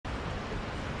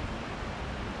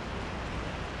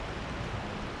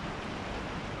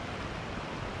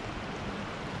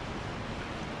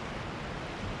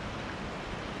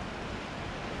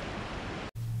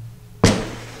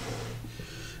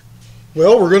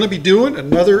Well, we're going to be doing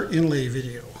another inlay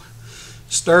video.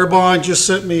 Starbond just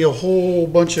sent me a whole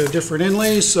bunch of different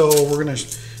inlays, so we're going to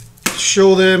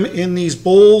show them in these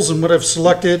bowls. And what I've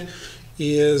selected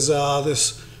is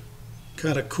this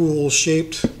kind of cool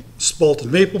shaped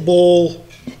spalted maple bowl.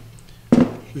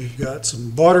 We've got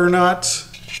some butternut.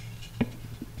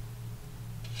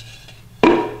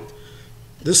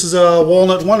 This is a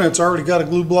walnut one. It's already got a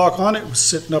glue block on it. It was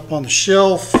sitting up on the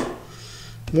shelf.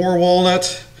 More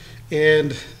walnut.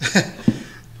 And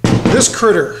this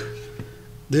critter,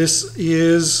 this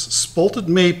is spalted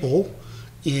maple,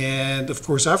 and of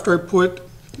course after I put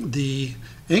the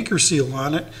anchor seal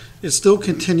on it, it still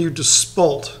continued to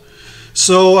spalt.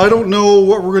 So I don't know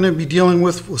what we're going to be dealing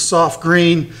with soft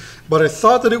grain, but I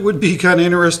thought that it would be kind of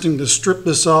interesting to strip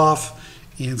this off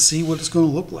and see what it's going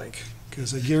to look like,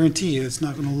 because I guarantee you it's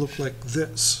not going to look like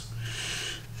this.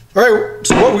 All right,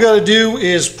 so what we got to do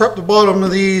is prep the bottom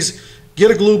of these, get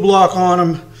a glue block on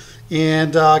them,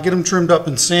 and get them trimmed up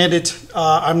and sanded.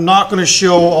 I'm not going to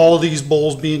show all of these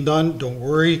bowls being done, don't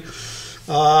worry.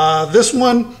 This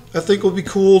one I think will be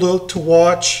cool to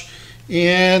watch,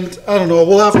 and I don't know,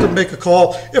 we'll have to make a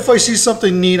call. If I see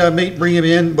something neat, I may bring it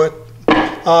in, but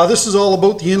this is all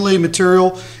about the inlay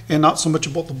material and not so much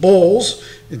about the bowls.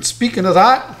 And speaking of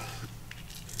that,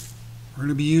 we're going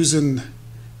to be using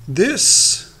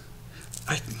this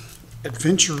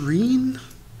Adventurine,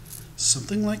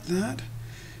 something like that.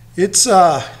 It's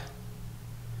it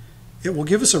will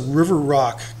give us a river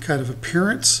rock kind of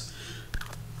appearance.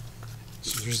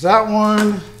 So there's that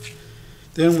one.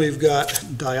 Then we've got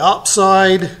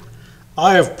diopside.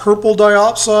 I have purple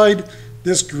diopside.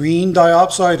 This green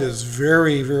diopside is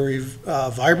very, very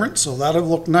vibrant, so that'll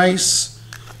look nice.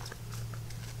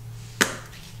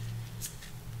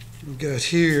 We've got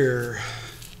here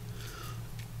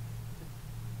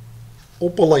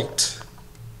opalite.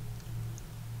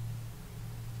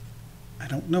 I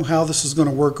don't know how this is going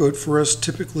to work out for us.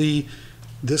 Typically,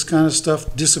 this kind of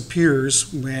stuff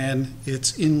disappears when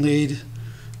it's inlaid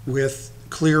with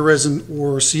clear resin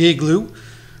or CA glue.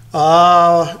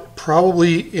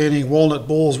 Probably in a walnut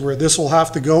bowl is where this will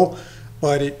have to go,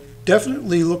 but it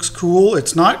definitely looks cool.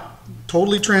 It's not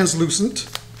totally translucent.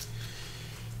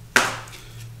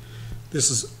 This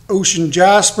is ocean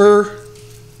jasper.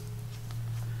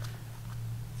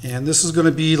 And this is going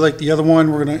to be like the other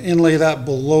one. We're going to inlay that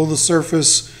below the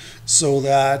surface so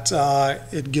that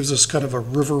it gives us kind of a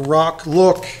river rock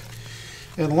look.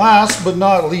 And last but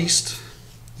not least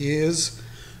is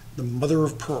the mother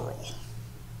of pearl.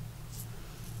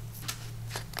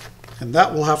 And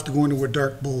that will have to go into a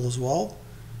dark bowl as well.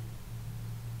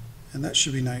 And that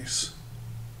should be nice.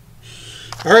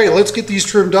 All right, let's get these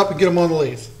trimmed up and get them on the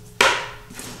lathe.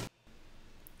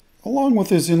 Along with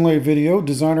this inlay video,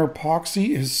 Designer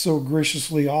Epoxy has so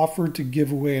graciously offered to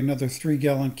give away another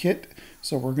 3-gallon kit.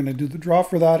 So we're going to do the draw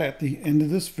for that at the end of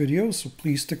this video. So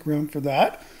please stick around for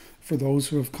that. For those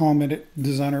who have commented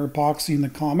Designer Epoxy in the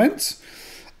comments.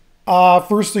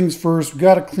 First things first, we've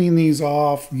got to clean these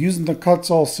off. Using the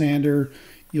Cuts-All sander,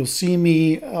 you'll see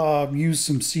me use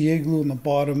some CA glue on the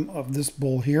bottom of this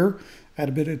bowl here. I had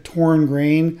a bit of torn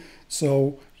grain,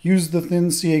 so use the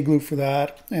thin CA glue for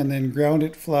that, and then ground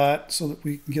it flat so that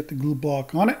we can get the glue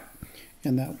block on it,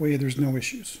 and that way there's no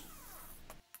issues.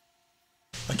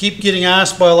 I keep getting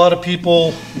asked by a lot of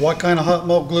people, what kind of hot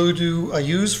melt glue do I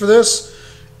use for this?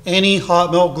 Any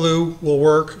hot melt glue will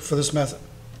work for this method.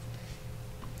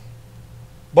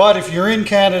 But if you're in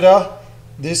Canada,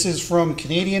 this is from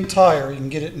Canadian Tire. You can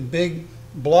get it in big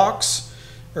blocks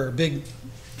or big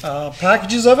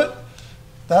packages of it.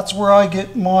 That's where I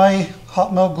get my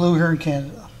hot melt glue here in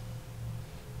Canada.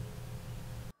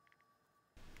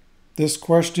 This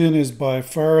question is by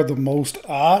far the most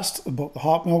asked about the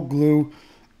hot melt glue.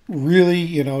 Really,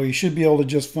 you know, you should be able to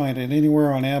just find it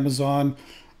anywhere on Amazon,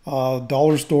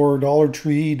 dollar store, Dollar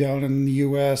Tree down in the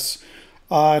US.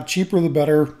 Cheaper the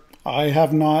better. I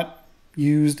have not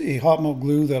used a hot melt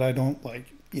glue that I don't like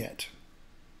yet.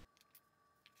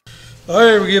 All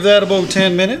right, we'll give that about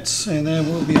 10 minutes and then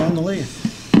we'll be on the lathe.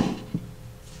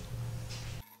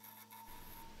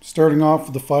 Starting off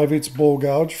with the 5/8 bowl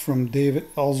gouge from David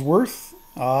Ellsworth.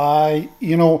 I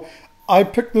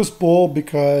picked this bowl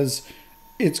because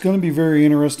it's going to be very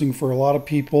interesting for a lot of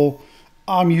people.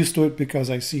 I'm used to it because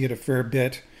I see it a fair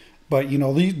bit. But you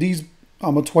know, these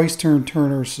I'm a twice turn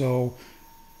turner, so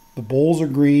the bowls are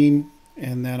green,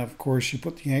 and then of course you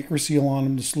put the anchor seal on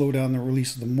them to slow down the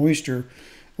release of the moisture.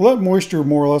 Well, that moisture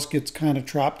more or less gets kind of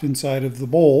trapped inside of the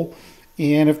bowl,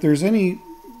 and if there's any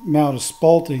amount of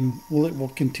spalting, well, it will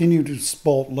continue to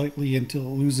spalt lightly until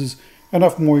it loses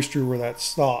enough moisture where that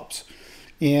stops.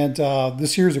 And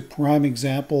this here is a prime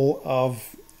example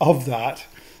of that.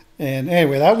 And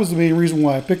anyway, that was the main reason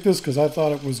why I picked this, because I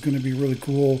thought it was going to be really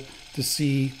cool to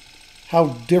see how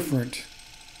different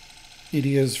it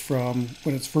is from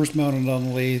when it's first mounted on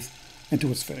the lathe until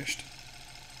it's finished.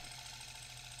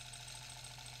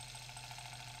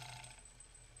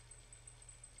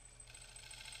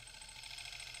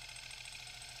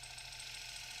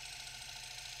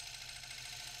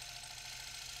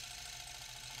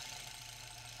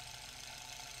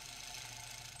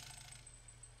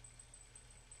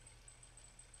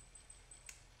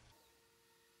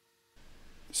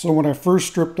 So when I first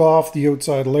stripped off the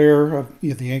outside layer of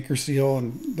the anchor seal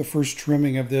and the first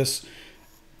trimming of this,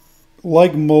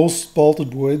 like most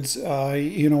spalted woods,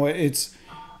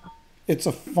 it's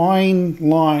a fine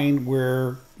line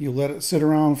where you let it sit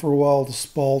around for a while to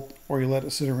spalt, or you let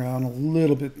it sit around a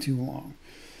little bit too long.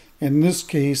 In this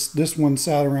case, this one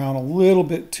sat around a little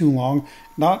bit too long.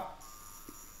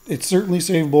 It's certainly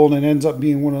savable, and it ends up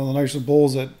being one of the nicer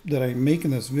bowls that I make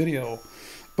in this video.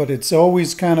 But it's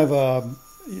always kind of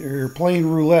you're playing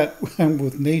roulette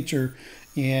with nature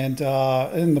and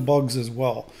the bugs as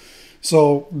well.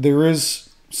 So there is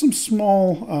some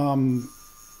small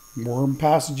worm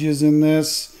passages in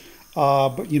this,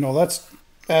 but that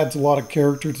adds a lot of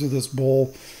character to this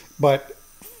bowl. But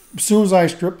as soon as I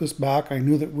stripped this back, I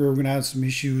knew that we were going to have some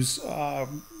issues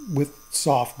with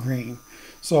soft grain.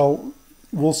 So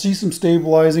we'll see some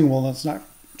stabilizing. Well, that's not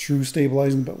true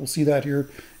stabilizing, but we'll see that here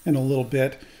in a little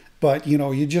bit. But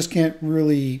you just can't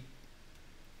really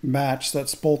match that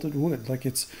spalted wood. Like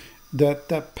it's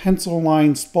that pencil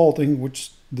line spalting,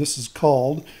 which this is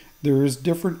called. There is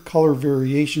different color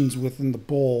variations within the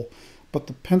bowl, but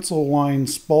the pencil line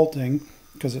spalting,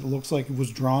 because it looks like it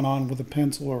was drawn on with a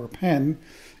pencil or a pen,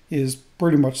 is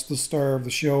pretty much the star of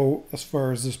the show as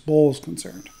far as this bowl is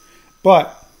concerned.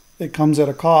 But it comes at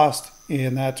a cost,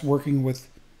 and that's working with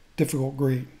difficult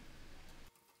grain.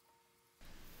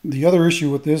 The other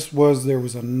issue with this was there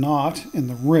was a knot in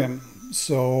the rim.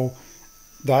 So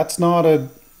that's not a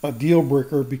deal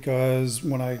breaker, because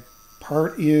when I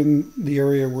part in the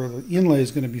area where the inlay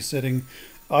is going to be sitting,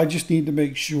 I just need to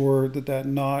make sure that that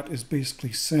knot is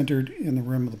basically centered in the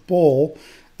rim of the bowl.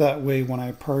 That way when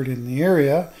I part in the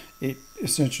area, it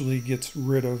essentially gets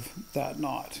rid of that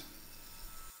knot.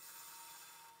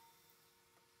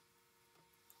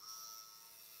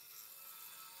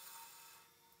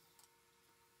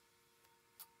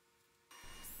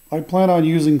 I plan on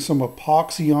using some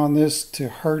epoxy on this to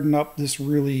harden up this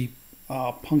really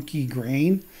punky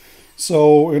grain.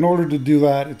 So in order to do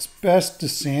that, it's best to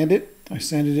sand it. I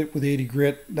sanded it with 80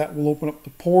 grit. That will open up the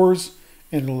pores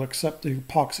and it'll accept the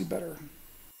epoxy better.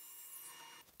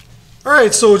 All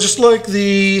right, so just like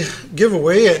the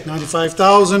giveaway at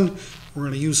 95,000, we're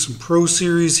going to use some Pro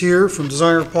Series here from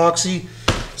Designer Epoxy.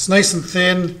 It's nice and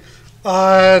thin.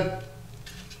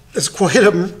 It's quite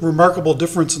a remarkable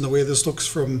difference in the way this looks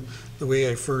from the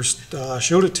way I first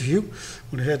showed it to you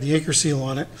when it had the anchor seal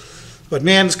on it. But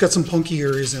man, it's got some punky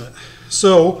areas in it.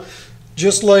 So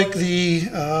just like the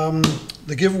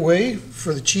giveaway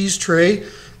for the cheese tray,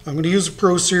 I'm going to use a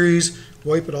Pro Series,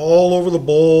 wipe it all over the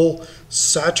bowl,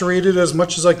 saturate it as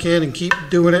much as I can, and keep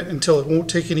doing it until it won't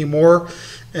take any more.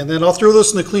 And then I'll throw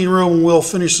this in the clean room and we'll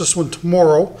finish this one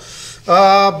tomorrow.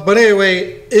 But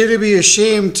anyway, it'd be a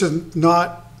shame to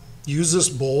not use this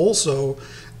bowl, so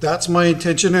that's my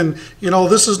intention. And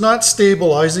this is not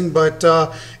stabilizing, but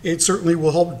it certainly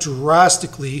will help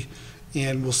drastically,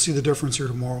 and we'll see the difference here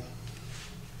tomorrow.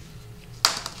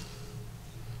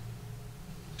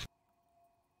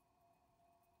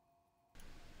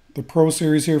 The Pro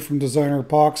Series here from Designer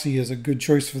Epoxy is a good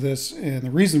choice for this, and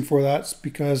the reason for that is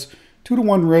because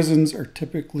 2-to-1 resins are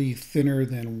typically thinner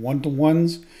than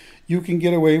 1-to-1s. You can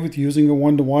get away with using a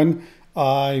 1-to-1.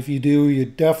 If you do, you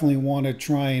definitely want to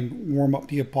try and warm up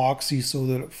the epoxy so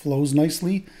that it flows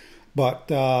nicely.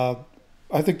 But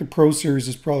I think the Pro Series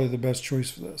is probably the best choice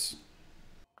for this.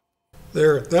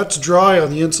 There, that's dry on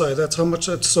the inside. That's how much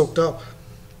that's soaked up.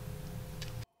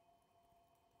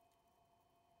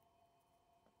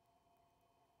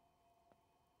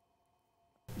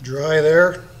 Dry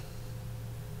there.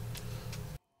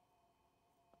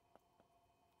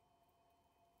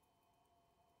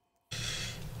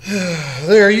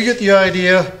 There, you get the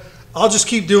idea. I'll just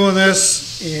keep doing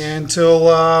this until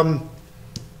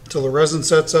the resin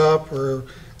sets up, or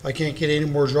I can't get any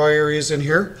more dry areas in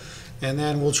here, and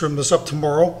then we'll trim this up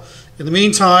tomorrow. In the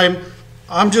meantime,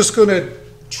 I'm just going to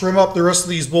trim up the rest of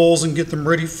these bowls and get them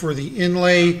ready for the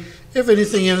inlay. If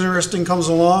anything interesting comes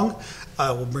along,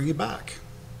 I will bring you back.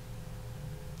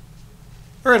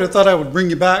 All right, I thought I would bring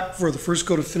you back for the first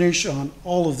coat of finish on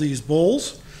all of these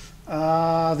bowls.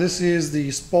 This is the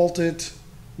spalted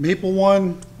maple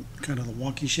one, kind of the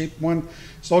wonky shaped one.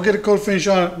 So I'll get a coat finish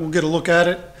on it, we'll get a look at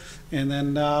it, and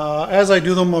then as I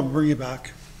do them, I'll bring you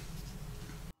back.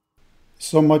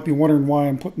 Some might be wondering why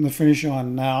I'm putting the finish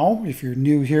on now, if you're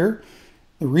new here.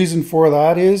 The reason for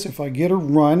that is if I get a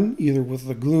run, either with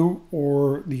the glue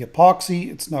or the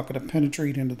epoxy, it's not going to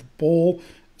penetrate into the bowl,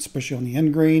 especially on the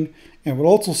end grain, and will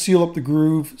also seal up the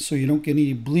groove so you don't get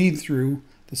any bleed through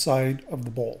the side of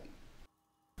the bowl.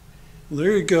 Well,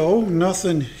 there you go.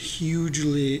 Nothing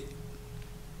hugely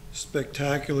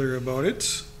spectacular about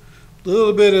it. A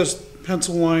little bit of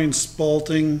pencil line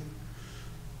spalting.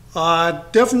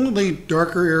 Definitely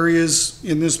darker areas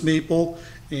in this maple.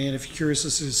 And if you're curious,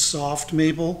 this is soft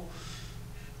maple.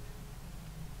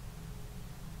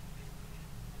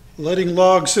 Letting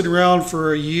logs sit around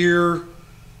for a year,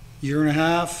 year and a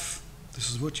half,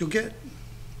 this is what you'll get.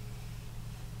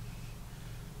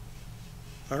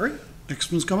 All right,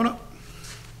 next one's coming up.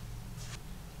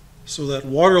 So that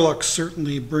waterlux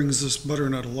certainly brings this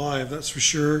butternut alive, that's for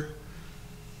sure.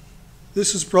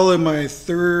 This is probably my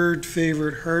third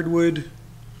favorite hardwood.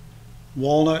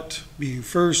 Walnut being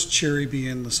first, cherry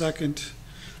being the second,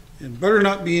 and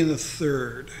butternut being the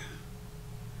third,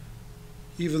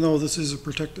 even though this is a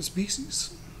protected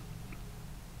species.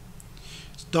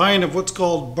 It's dying of what's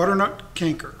called butternut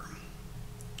canker.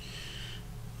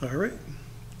 All right,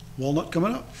 walnut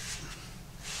coming up.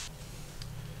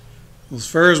 As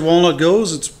far as walnut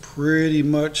goes, it's pretty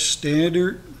much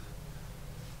standard.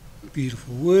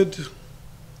 Beautiful wood.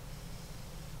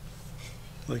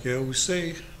 Like I always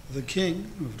say, the king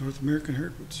of North American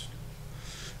hardwoods.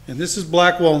 And this is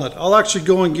black walnut. I'll actually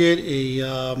go and get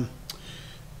a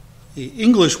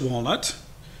English walnut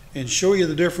and show you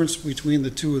the difference between the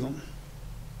two of them.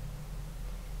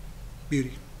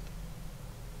 Beauty.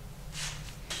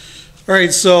 All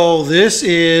right, so this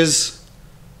is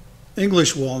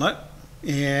English walnut,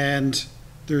 and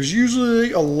there's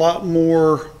usually a lot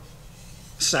more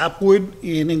sapwood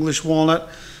in English walnut.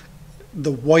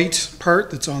 The white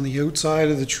part that's on the outside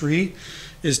of the tree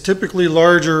is typically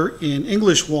larger in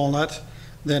English walnut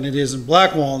than it is in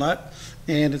black walnut,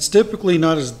 and it's typically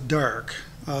not as dark.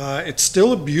 It's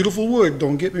still a beautiful wood,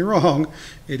 don't get me wrong.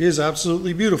 It is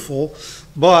absolutely beautiful,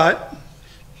 but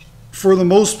for the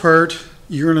most part,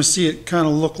 you're going to see it kind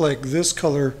of look like this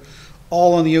color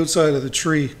all on the outside of the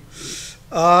tree.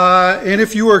 And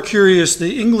if you are curious,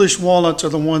 the English walnuts are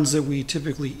the ones that we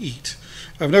typically eat.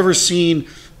 I've never seen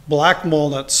black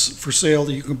walnuts for sale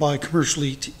that you can buy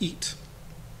commercially to eat,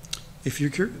 if you're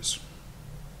curious.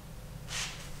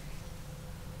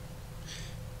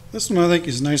 This one I think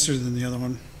is nicer than the other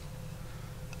one.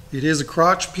 It is a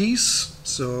crotch piece,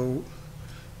 so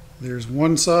there's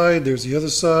one side, there's the other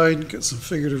side, got some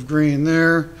figurative grain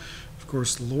there. Of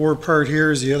course, the lower part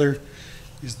here is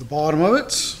the bottom of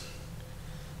it.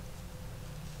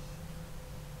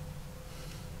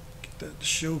 Get that to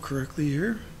show correctly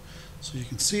here so you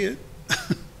can see it.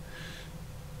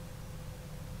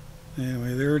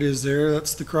 Anyway, there it is there.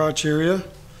 That's the crotch area.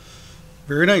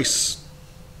 Very nice.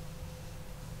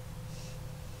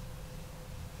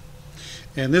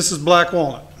 And this is black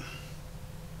walnut.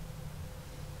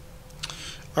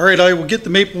 All right, I will get the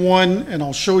maple one and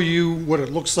I'll show you what it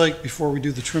looks like before we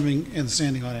do the trimming and the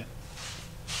sanding on it.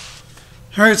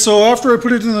 All right, so after I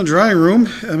put it in the drying room,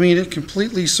 I mean, it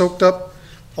completely soaked up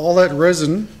all that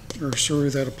resin, or sorry,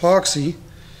 that epoxy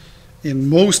in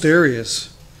most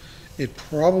areas. It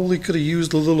probably could have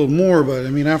used a little more, but I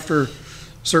mean, after a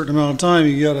certain amount of time,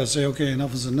 you gotta say, okay,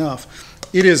 enough is enough.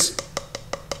 It's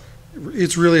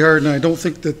really hard, and I don't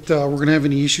think that we're gonna have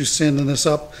any issues sanding this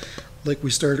up like we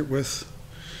started with.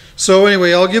 So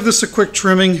anyway, I'll give this a quick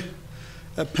trimming.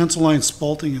 That pencil line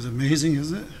spalting is amazing,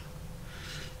 isn't it?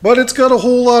 But it's got a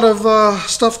whole lot of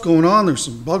stuff going on. There's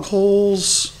some bug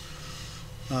holes.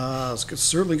 It's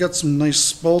certainly got some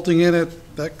nice spalting in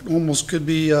it. That almost could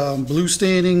be blue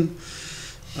staining.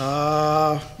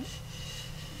 Pencil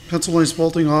line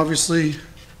spalting, obviously.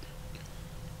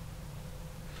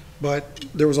 But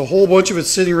there was a whole bunch of it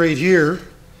sitting right here.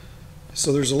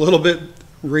 So there's a little bit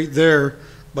right there.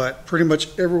 But pretty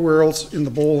much everywhere else in the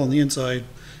bowl on the inside,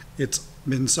 it's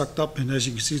been sucked up. And as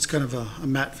you can see, it's kind of a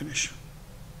matte finish.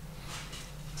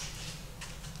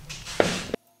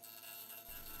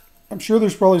 I'm sure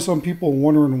there's probably some people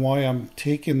wondering why I'm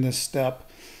taking this step.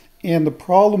 And the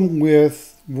problem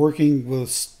with working with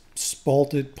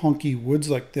spalted, punky woods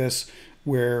like this,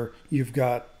 where you've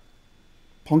got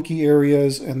punky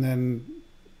areas and then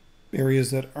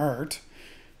areas that aren't,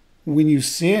 when you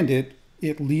sand it,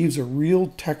 it leaves a real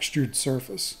textured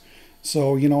surface.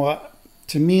 So, you know,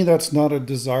 to me, that's not a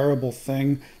desirable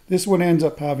thing. This one ends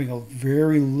up having a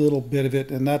very little bit of it,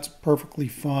 and that's perfectly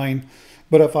fine.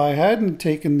 But if I hadn't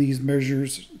taken these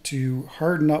measures to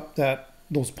harden up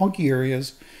those punky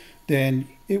areas, then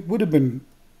it would have been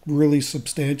really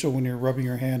substantial when you're rubbing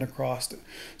your hand across it.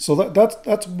 So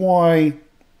that's why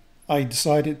I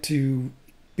decided to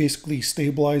basically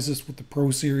stabilize this with the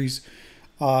Pro Series.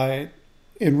 And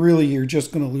really, you're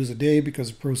just going to lose a day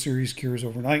because the Pro Series cures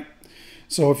overnight.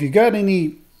 So if you got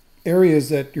any areas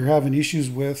that you're having issues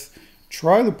with,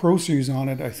 try the Pro Series on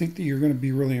it. I think that you're going to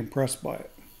be really impressed by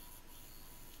it.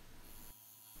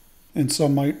 And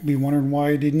some might be wondering why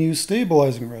I didn't use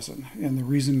stabilizing resin. And the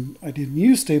reason I didn't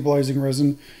use stabilizing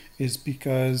resin is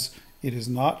because it is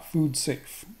not food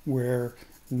safe, where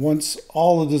once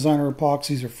all the Designer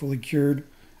epoxies are fully cured,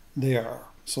 they are.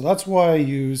 So that's why I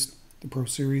used the Pro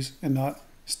Series and not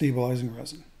stabilizing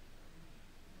resin.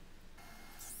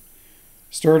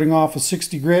 Starting off with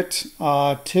 60 grit,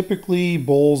 typically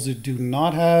bowls that do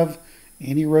not have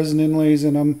any resin inlays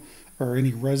in them or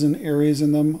any resin areas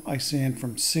in them, I sand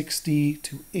from 60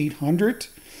 to 800.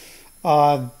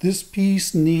 This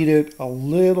piece needed a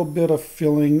little bit of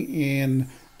filling in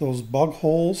those bug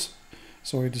holes,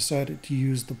 so I decided to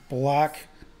use the black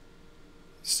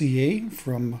CA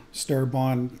from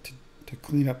Starbond to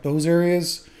clean up those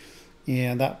areas,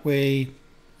 and that way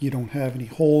you don't have any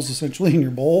holes essentially in your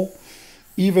bowl,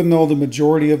 even though the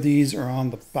majority of these are on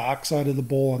the back side of the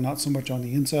bowl and not so much on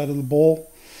the inside of the bowl.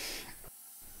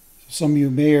 Some of you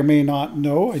may or may not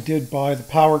know I did buy the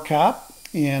power cap,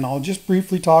 and I'll just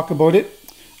briefly talk about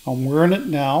it. I'm wearing it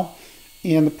now,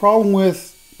 and the problem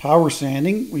with power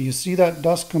sanding, when you see that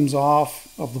dust comes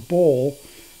off of the bowl,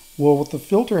 well, with the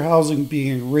filter housing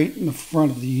being right in the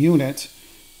front of the unit,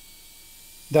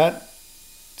 that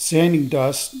sanding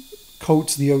dust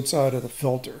coats the outside of the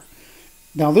filter.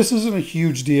 Now, this isn't a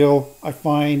huge deal. I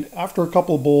find after a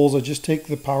couple of bowls, I just take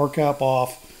the power cap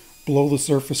off, blow the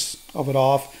surface of it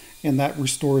off, and that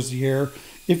restores the air.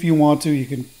 If you want to, you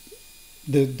can,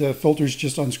 the filters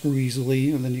just unscrew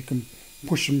easily, and then you can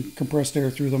push some compressed air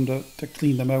through them to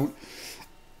clean them out.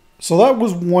 So that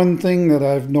was one thing that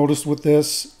I've noticed with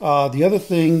this. The other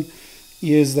thing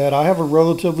is that I have a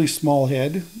relatively small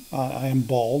head. I am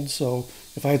bald, so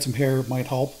if I had some hair, it might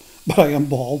help, but I am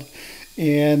bald.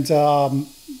 And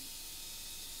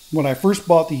when I first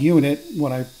bought the unit,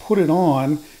 when I put it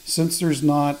on, since there's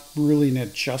not really an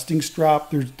adjusting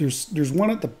strap, there's one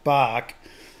at the back,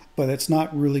 but it's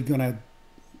not really going to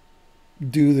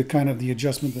do the kind of the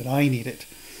adjustment that I needed.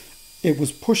 It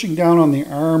was pushing down on the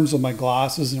arms of my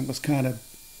glasses, and it was kind of,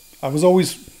 I was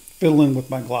always fiddling with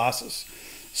my glasses.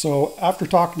 So after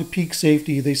talking to Peak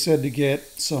Safety, they said to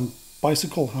get some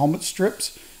bicycle helmet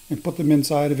strips and put them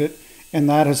inside of it, and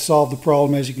that has solved the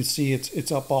problem. As you can see,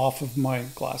 it's up off of my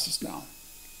glasses now.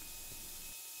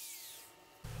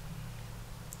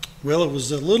 Well, it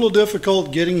was a little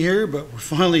difficult getting here, but we're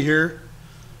finally here.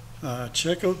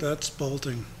 Check out that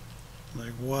spalting.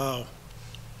 Like, wow.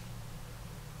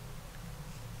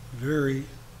 Very,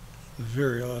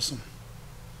 very awesome.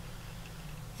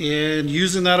 And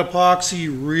using that epoxy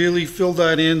really filled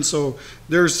that in, so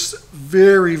there's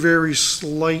very, very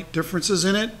slight differences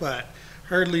in it, but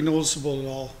hardly noticeable at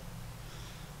all.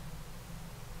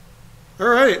 All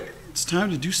right, it's time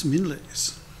to do some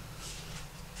inlays.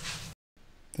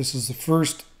 This is the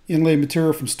first inlay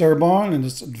material from Starbond, and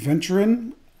it's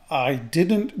Adventuring. I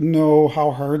didn't know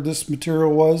how hard this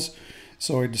material was,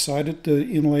 so I decided to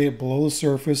inlay it below the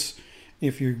surface.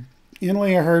 If you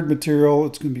inlay a hard material,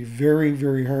 it's going to be very,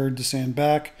 very hard to sand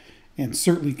back, and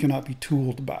certainly cannot be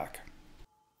tooled back.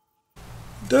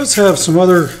 It does have some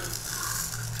other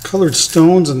colored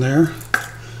stones in there.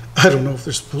 I don't know if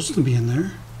they're supposed to be in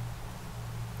there.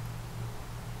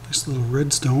 Nice little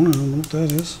red stone. I don't know what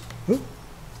that is. Oh,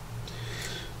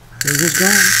 there it is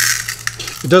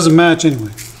gone. It doesn't match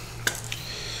anyway.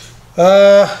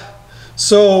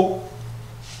 So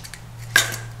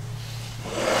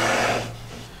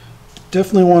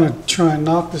definitely want to try and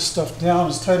knock this stuff down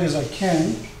as tight as I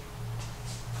can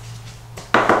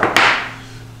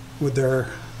with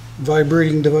their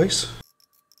vibrating device.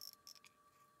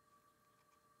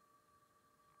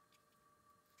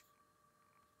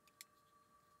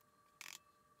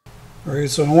 All right,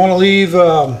 so I want to leave,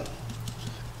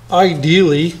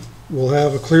 ideally, we'll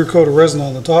have a clear coat of resin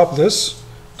on the top of this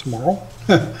tomorrow,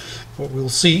 but we'll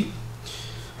see.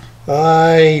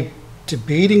 I'm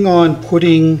debating on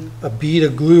putting a bead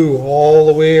of glue all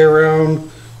the way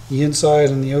around the inside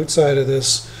and the outside of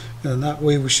this, and that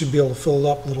way we should be able to fill it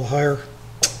up a little higher.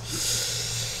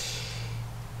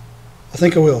 I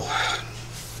think I will.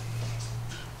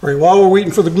 All right, while we're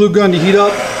waiting for the glue gun to heat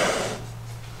up,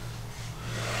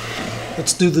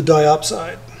 Let's do the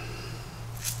diopside.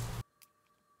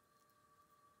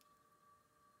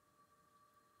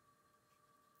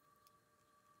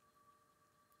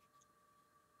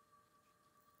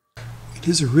 It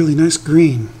is a really nice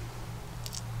green.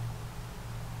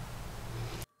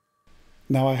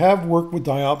 Now I have worked with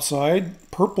diopside,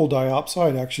 purple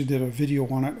diopside. I actually did a video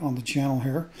on it on the channel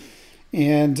here.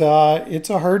 And it's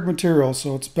a hard material,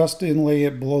 so it's best to inlay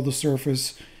it below the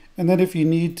surface. And then if you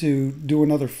need to do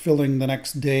another filling the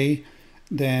next day,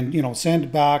 then, you know, sand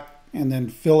it back and then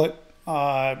fill it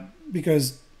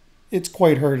because it's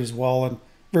quite hard as well and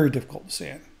very difficult to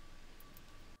sand.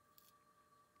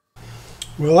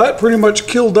 Well, that pretty much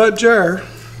killed that jar.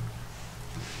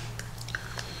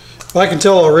 I can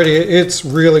tell already it's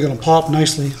really going to pop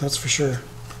nicely, that's for sure.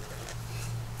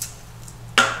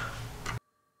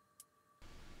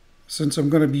 Since I'm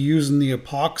going to be using the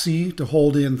epoxy to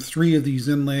hold in 3 of these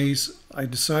inlays, I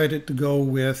decided to go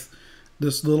with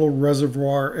this little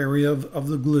reservoir area of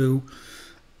the glue.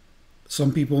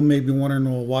 Some people may be wondering,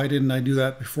 well, why didn't I do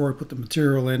that before I put the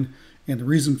material in? And the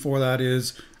reason for that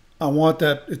is I want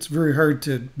that, it's very hard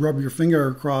to rub your finger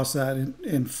across that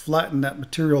and flatten that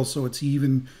material so it's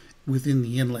even within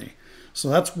the inlay. So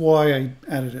that's why I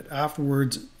added it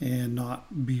afterwards and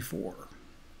not before.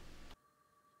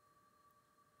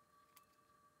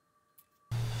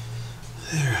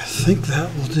 There, I think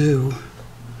that will do.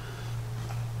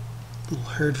 A little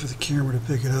hard for the camera to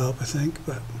pick it up, I think,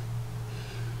 but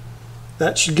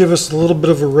that should give us a little bit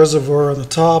of a reservoir on the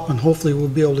top, and hopefully we'll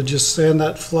be able to just sand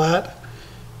that flat,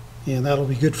 and that'll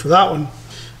be good for that one.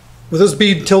 With this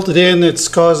bead tilted in, it's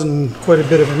causing quite a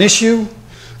bit of an issue,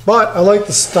 but I like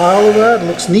the style of that. It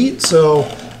looks neat, so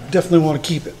definitely want to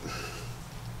keep it.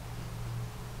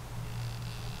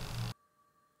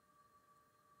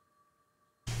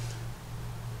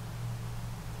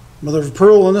 Mother of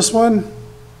pearl on this one.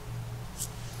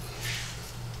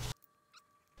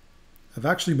 I've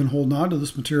actually been holding on to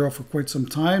this material for quite some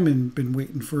time and been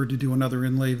waiting for it to do another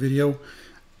inlay video.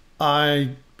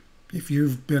 If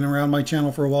you've been around my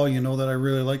channel for a while, you know that I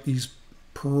really like these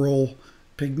pearl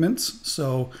pigments.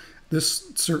 So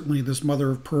this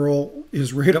mother of pearl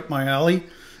is right up my alley,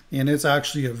 and it's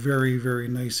actually a very, very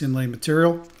nice inlay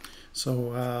material.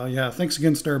 So yeah, thanks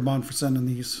again, Starbond, for sending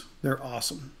these. They're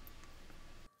awesome.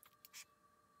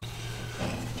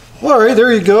 All right,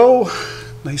 there you go.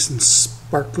 Nice and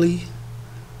sparkly.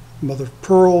 Mother of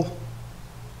pearl.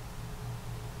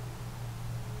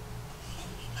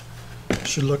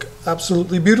 Should look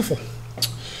absolutely beautiful.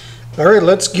 All right,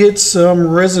 let's get some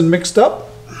resin mixed up.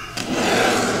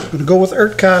 I'm going to go with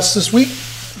Art Cast this week.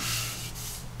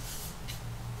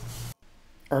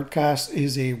 Art Cast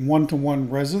is a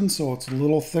 1-to-1 resin, so it's a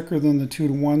little thicker than the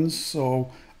 2-to-1s.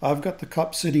 So I've got the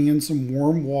cup sitting in some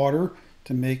warm water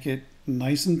to make it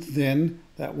nice and thin.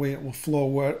 That way it will flow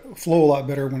a lot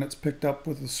better when it's picked up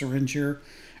with a syringe here.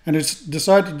 And it's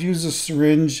decided to use a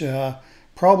syringe.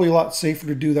 Probably a lot safer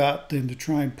to do that than to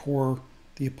try and pour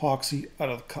the epoxy out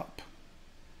of the cup.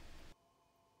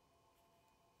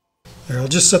 There, I'll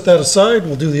just set that aside.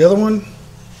 We'll do the other one.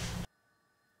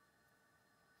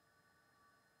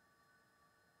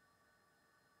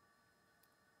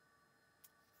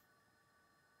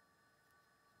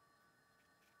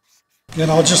 And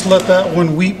I'll just let that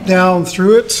one weep down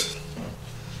through it.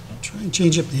 Try and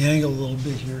change up the angle a little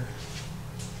bit here.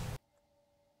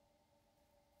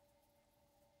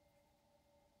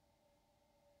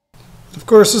 Of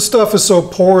course, this stuff is so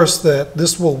porous that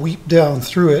this will weep down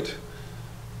through it.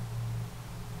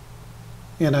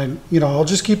 And I'll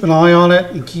just keep an eye on it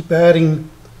and keep adding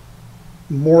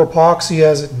more epoxy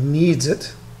as it needs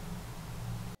it.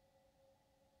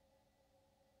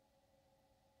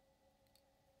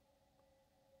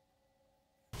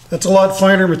 That's a lot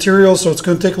finer material, so it's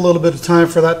going to take a little bit of time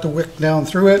for that to wick down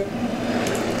through it.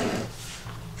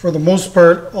 For the most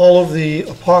part, all of the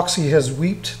epoxy has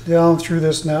weeped down through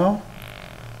this now.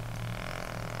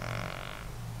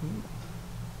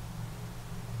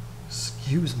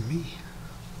 Excuse me.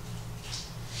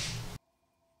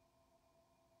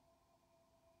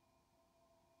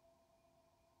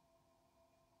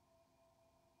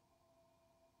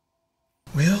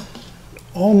 Well,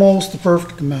 almost the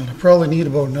perfect amount. I probably need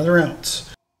about another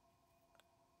ounce.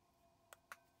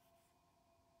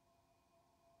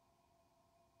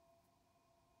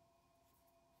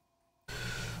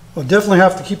 I'll definitely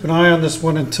have to keep an eye on this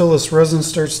one until this resin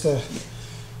starts to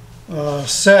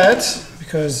set,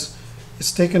 because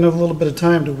it's taken a little bit of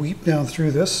time to weep down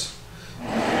through this.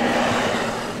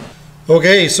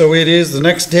 Okay, so it is the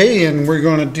next day and we're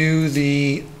going to do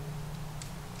the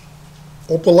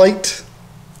opalite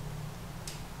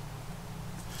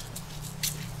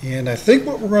And I think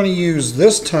what we're going to use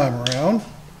this time around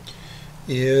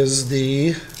is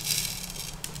the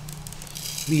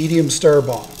medium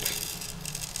Starbond.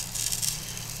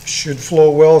 Should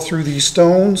flow well through these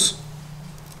stones.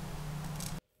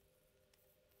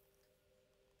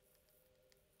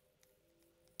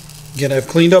 Again, I've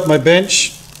cleaned up my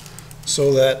bench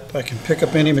so that I can pick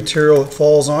up any material that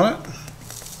falls on it.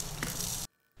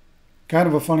 Kind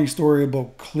of a funny story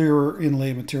about clearer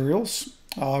inlay materials.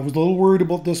 I was a little worried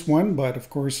about this one, but of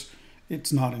course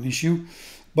it's not an issue.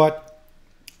 But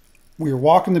we were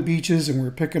walking the beaches and we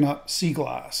were picking up sea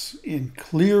glass. In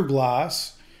clear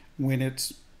glass, when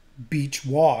it's beach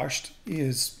washed,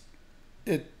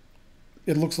 it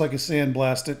looks like a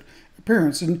sandblasted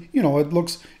appearance, and you know, it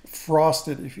looks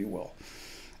frosted, if you will.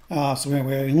 So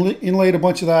anyway, I inlaid a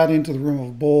bunch of that into the rim of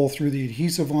a bowl, threw the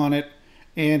adhesive on it,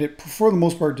 and it, for the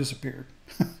most part, disappeared.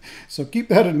 So keep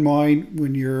that in mind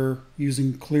when you're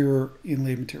using clearer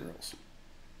inlay materials.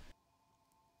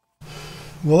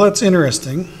 Well, that's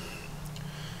interesting.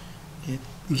 It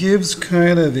gives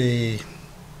kind of a,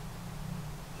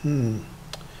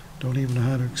 don't even know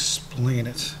how to explain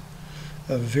it,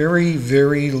 a very,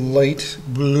 very light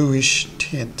bluish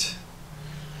tint.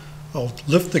 I'll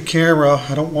lift the camera.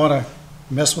 I don't want to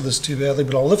mess with this too badly,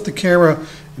 but I'll lift the camera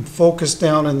and focus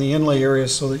down in the inlay area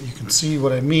so that you can see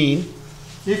what I mean,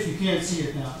 if you can't see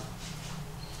it now.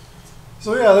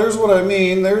 So yeah, there's what I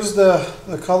mean. There's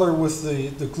the color with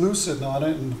the glue sitting on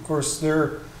it, and of course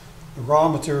there the raw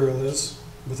material is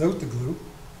without the glue.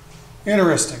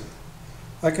 Interesting.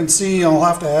 I can see I'll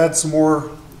have to add some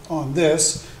more on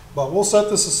this, but we'll set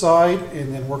this aside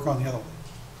and then work on the other one.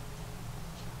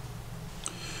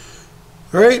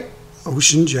 All right,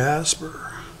 Ocean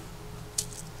Jasper.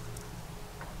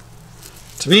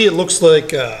 To me, it looks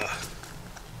like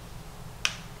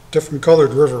different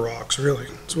colored river rocks, really.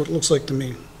 That's what it looks like to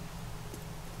me.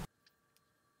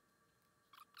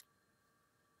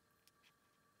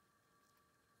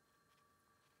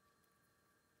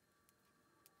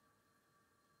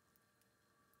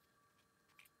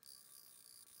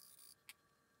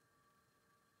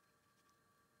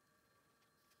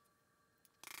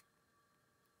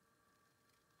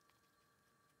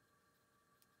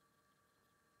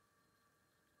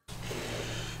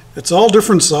 It's all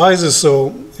different sizes,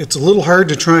 so it's a little hard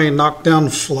to try and knock down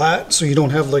flat so you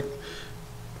don't have like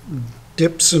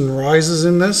dips and rises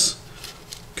in this,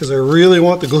 because I really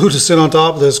want the glue to sit on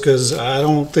top of this, because I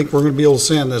don't think we're going to be able to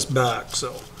sand this back.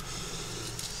 So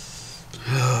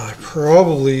I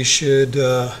probably should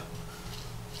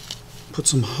put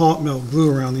some hot melt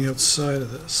glue around the outside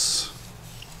of this.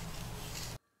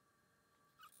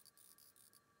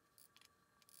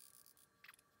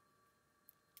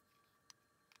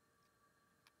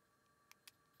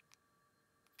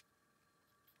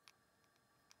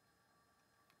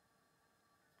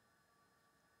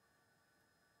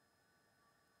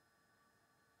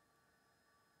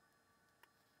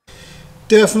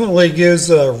 Definitely gives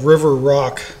a river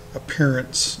rock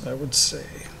appearance, I would say.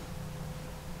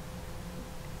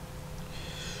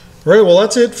 All right, well,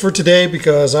 that's it for today,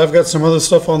 because I've got some other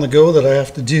stuff on the go that I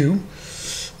have to do.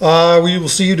 We will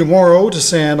see you tomorrow to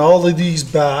sand all of these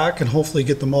back and hopefully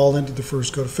get them all into the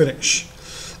first coat of finish.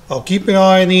 I'll keep an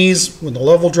eye on these. When the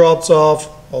level drops off,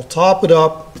 I'll top it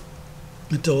up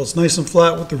until it's nice and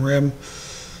flat with the rim,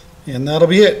 and that'll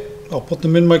be it. I'll put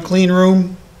them in my clean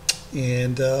room,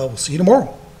 and we'll see you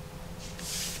tomorrow.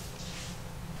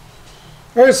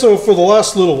 All right, so for the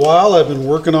last little while, I've been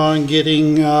working on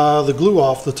getting the glue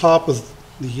off the top of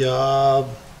the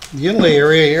inlay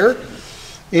area here.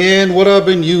 And what I've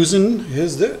been using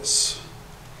is this.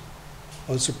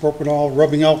 Isopropyl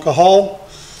rubbing alcohol.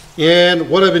 And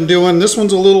what I've been doing, this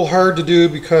one's a little hard to do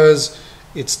because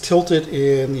it's tilted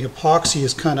and the epoxy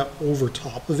is kind of over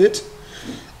top of it.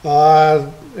 I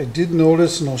did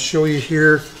notice, and I'll show you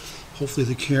here, hopefully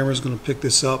the camera is going to pick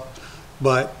this up,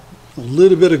 but a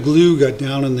little bit of glue got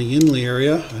down in the inlay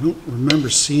area. I don't remember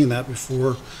seeing that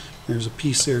before. There's a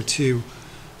piece there too.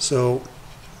 So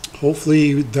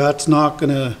hopefully that's not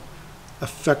going to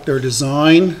affect our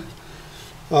design.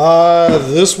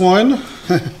 This one,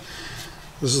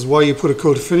 this is why you put a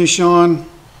coat of finish on.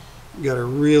 You got a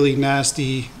really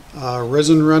nasty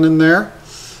resin run in there.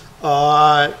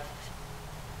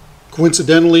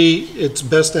 Coincidentally, it's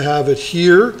best to have it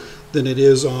here than it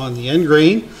is on the end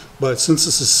grain, but since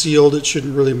this is sealed, it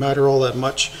shouldn't really matter all that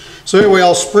much. So anyway,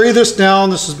 I'll spray this down.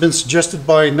 This has been suggested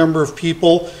by a number of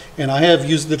people, and I have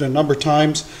used it a number of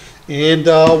times, and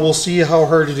we'll see how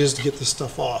hard it is to get this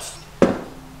stuff off.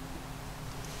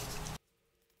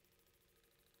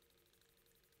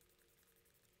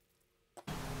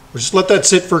 We'll just let that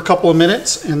sit for a couple of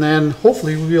minutes and then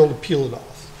hopefully we'll be able to peel it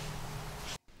off.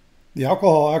 The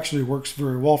alcohol actually works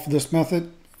very well for this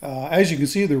method. As you can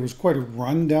see, there was quite a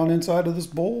run down inside of this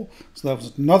bowl, so that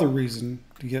was another reason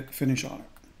to get finish on it.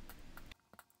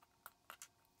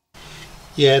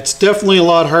 Yeah, it's definitely a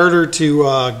lot harder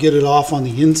to get it off on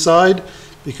the inside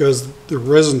because the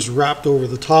resin's wrapped over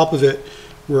the top of it,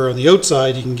 where on the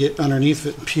outside you can get underneath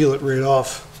it and peel it right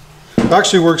off. It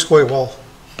actually works quite well.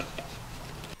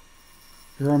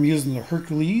 Here I'm using the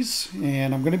Hercules,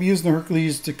 and I'm going to be using the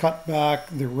Hercules to cut back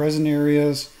the resin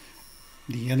areas,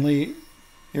 the inlay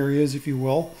areas, if you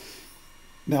will.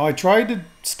 Now I tried to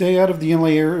stay out of the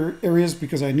inlay areas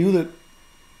because I knew that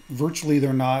virtually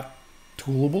they're not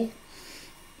toolable.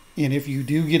 And if you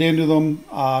do get into them,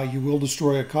 you will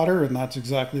destroy a cutter, and that's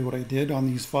exactly what I did on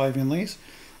these 5 inlays.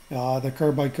 The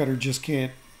carbide cutter just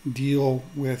can't deal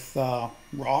with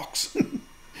rocks.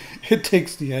 It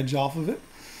takes the edge off of it.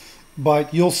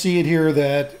 But you'll see it here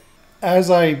that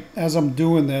as I'm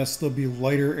doing this, there'll be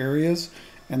lighter areas,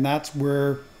 and that's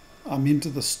where I'm into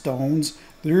the stones.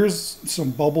 There's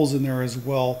some bubbles in there as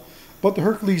well, but the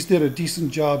Hercules did a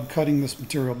decent job cutting this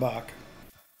material back.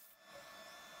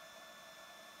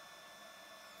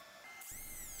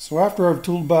 So after I've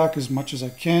tooled back as much as I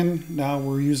can, now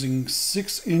we're using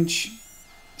 6-inch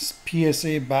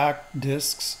PSA back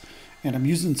discs, and I'm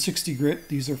using 60 grit.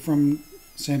 These are from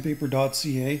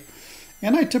sandpaper.ca,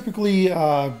 and I typically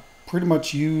pretty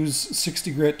much use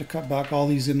 60 grit to cut back all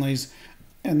these inlays,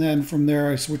 and then from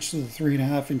there I switch to the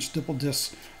 3.5-inch stipple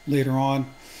discs later on.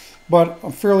 But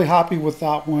I'm fairly happy with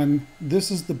that one. This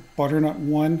is the butternut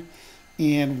one,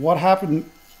 and what happened,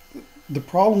 the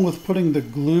problem with putting the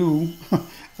glue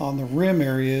on the rim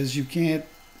area is you can't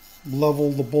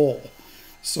level the bowl.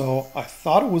 So I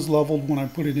thought it was leveled when I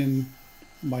put it in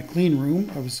my clean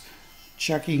room. I was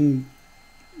checking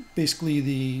basically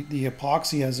the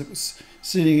epoxy as it was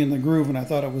sitting in the groove, and I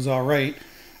thought it was all right.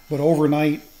 But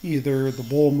overnight, either the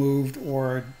bowl moved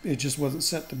or it just wasn't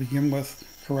set to begin with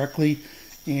correctly,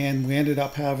 and we ended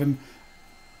up having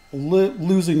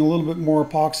losing a little bit more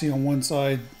epoxy on one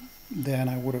side than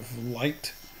I would have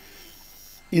liked.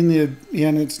 In the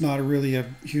end, it's not really a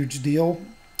huge deal.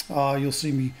 You'll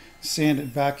see me sand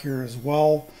it back here as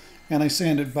well, and I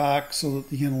sand it back so that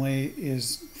the inlay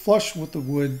is flush with the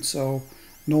wood, so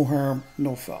no harm,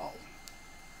 no foul.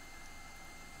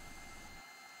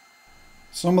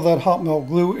 Some of that hot melt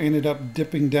glue ended up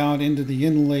dipping down into the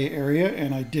inlay area,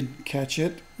 and I didn't catch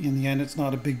it. In the end, it's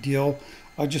not a big deal.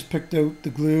 I just picked out the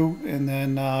glue, and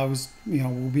then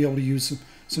we'll be able to use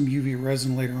some UV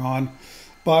resin later on.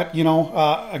 But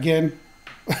again,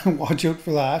 watch out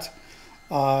for that.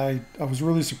 I was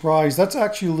really surprised. That's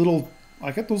actually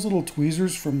I got those little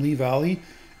tweezers from Lee Valley,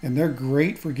 and they're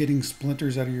great for getting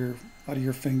splinters out of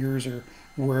your fingers or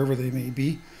wherever they may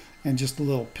be, and just a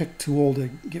little pick tool to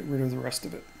get rid of the rest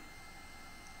of it.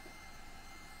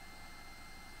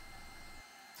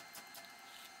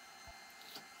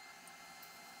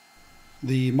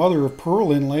 The mother of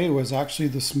pearl inlay was actually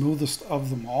the smoothest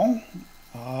of them all.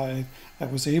 I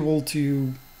was able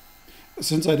to,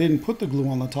 since I didn't put the glue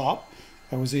on the top,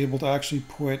 I was able to actually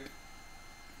put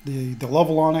the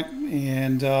level on it,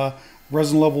 and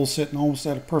resin level sitting almost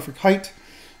at a perfect height.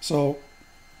 So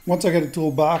once I got it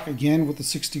tooled back again with the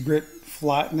 60 grit,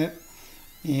 flatten it,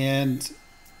 and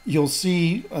you'll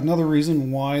see another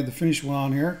reason why the finish went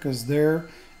on here, because there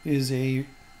is a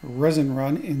resin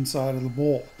run inside of the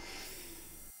bowl.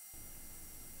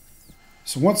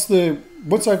 So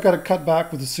once I've got it cut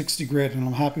back with the 60 grit and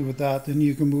I'm happy with that, then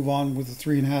you can move on with the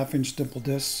 3.5-inch stipple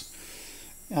discs.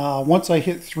 Once I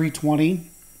hit 320,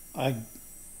 I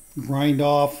grind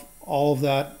off all of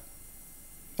that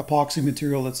epoxy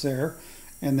material that's there,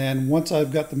 and then once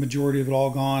I've got the majority of it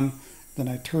all gone, then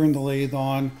I turn the lathe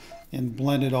on and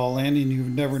blend it all in, and you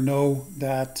would never know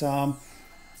that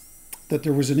that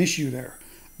there was an issue there.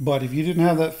 But if you didn't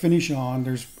have that finish on,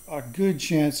 there's a good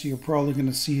chance you're probably going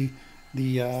to see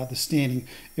the staining.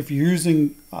 If you're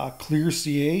using clear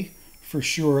CA, for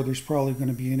sure there's probably going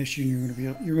to be an issue, and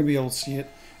you're going to be able to see it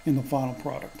in the final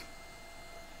product.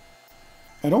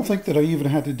 I don't think that I even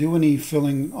had to do any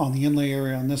filling on the inlay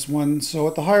area on this one. So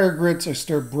at the higher grits, I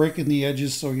start breaking the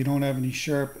edges so you don't have any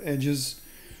sharp edges.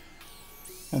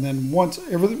 And then once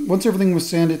everything was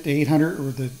sanded to 800,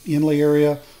 or the inlay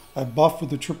area, I buff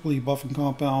with the Triple E buffing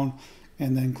compound,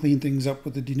 and then clean things up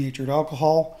with the denatured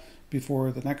alcohol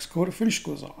before the next coat of finish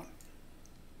goes on.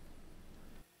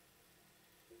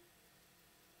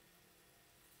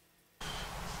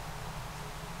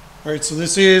 All right, so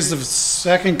this is the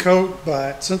second coat,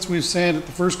 but since we've sanded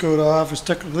the first coat off, it's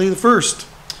technically the first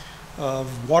of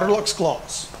Waterlux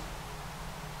Gloss.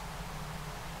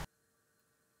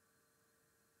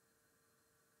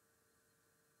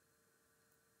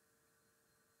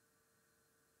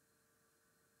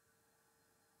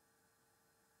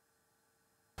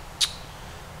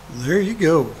 There you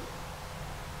go.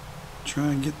 Try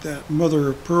and get that mother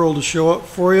of pearl to show up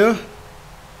for you.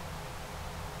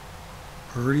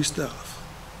 Pretty stuff.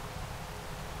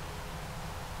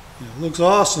 It looks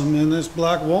awesome in this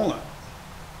black walnut.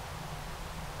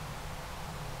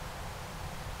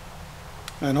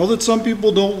 I know that some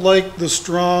people don't like the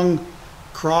strong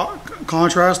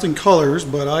contrasting colors,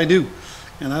 but I do.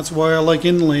 And that's why I like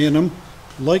inlaying them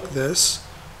like this.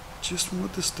 Just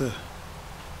want this to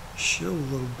show a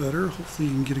little better. Hopefully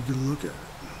you can get a good look at it.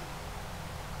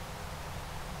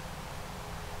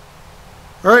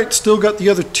 Alright, still got the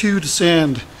other two to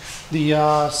sand,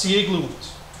 the CA glue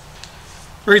ones.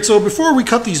 Alright, so before we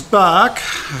cut these back,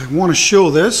 I want to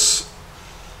show this.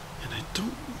 And I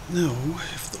don't know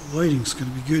if the lighting's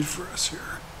going to be good for us here.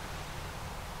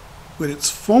 But it's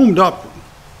foamed up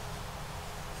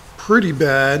pretty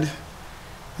bad.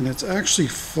 And it's actually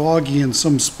foggy in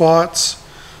some spots.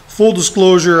 Full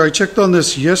disclosure, I checked on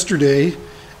this yesterday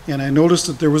and I noticed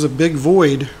that there was a big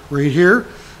void right here.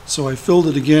 So I filled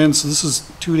it again. So this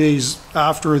is 2 days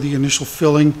after the initial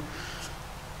filling.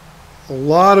 A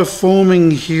lot of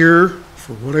foaming here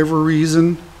for whatever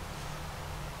reason.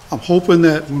 I'm hoping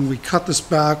that when we cut this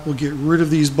back, we'll get rid of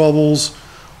these bubbles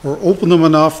or open them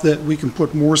enough that we can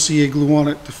put more CA glue on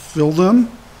it to fill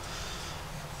them.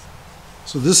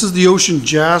 So this is the Ocean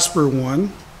Jasper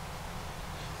one.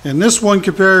 And this one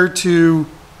compared to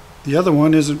the other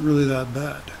one isn't really that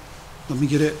bad. Let me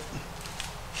get it.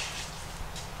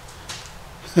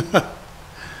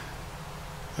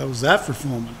 How's that for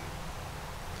foaming?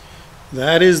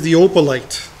 That is the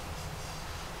opalite.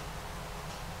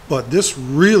 But this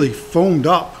really foamed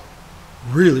up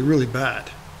really bad.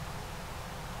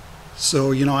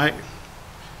 So, you know, I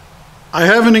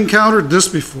haven't encountered this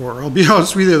before. I'll be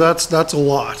honest with you, that's a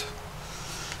lot.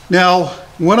 Now,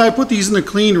 when I put these in the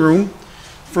clean room,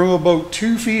 from about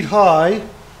 2 feet high,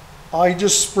 I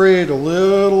just sprayed a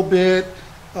little bit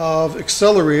of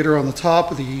accelerator on the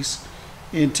top of these.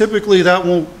 And typically that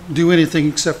won't do anything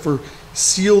except for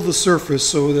seal the surface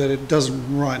so that it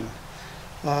doesn't run.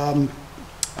 I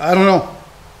don't know.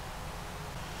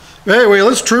 Anyway,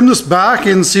 let's trim this back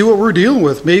and see what we're dealing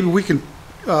with. Maybe we can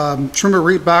trim it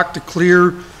right back to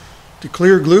clear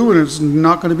glue and it's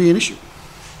not going to be an issue.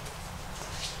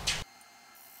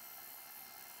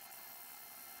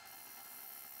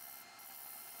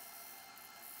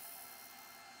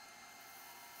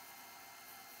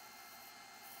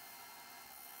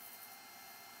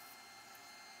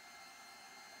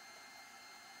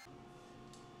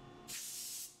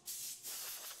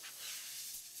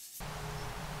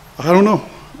 I don't know.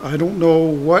 I don't know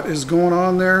what is going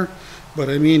on there, but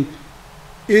I mean,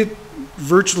 it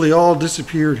virtually all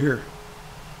disappeared here.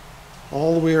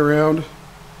 All the way around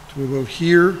to about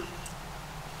here.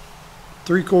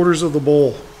 3/4 of the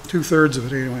bowl, 2/3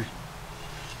 of it anyway.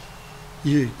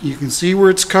 You can see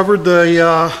where it's covered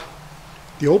the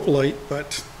opalite,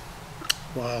 but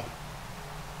wow.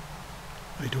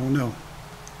 I don't know.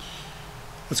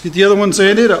 Let's get the other one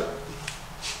sanded up.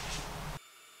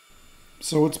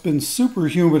 So it's been super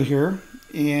humid here,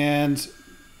 and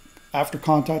after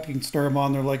contacting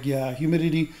Starbond, they're like, yeah,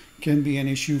 humidity can be an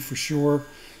issue for sure.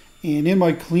 And in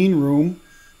my clean room,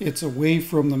 it's away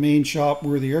from the main shop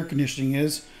where the air conditioning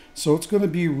is, so it's going to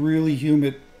be really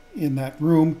humid in that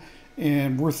room.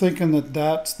 And we're thinking that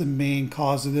that's the main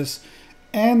cause of this,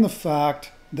 and the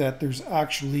fact that there's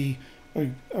actually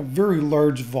a very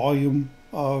large volume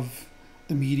of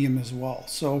the medium as well.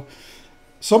 So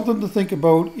something to think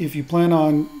about if you plan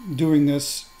on doing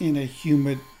this in a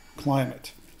humid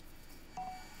climate.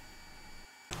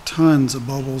 Tons of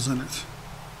bubbles in it.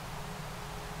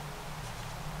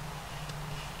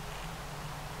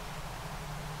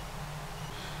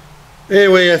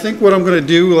 Anyway, I think what I'm going to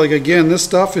do, like again, this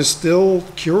stuff is still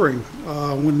curing.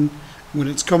 When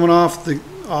it's coming off the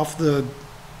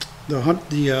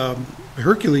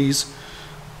Hercules,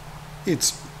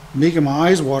 it's making my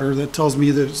eyes water. That tells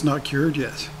me that it's not cured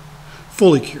yet,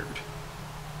 fully cured.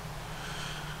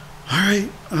 All right,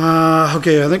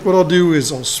 okay, I think what I'll do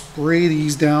is I'll spray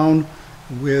these down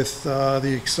with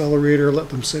the accelerator, let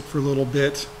them sit for a little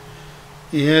bit,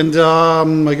 and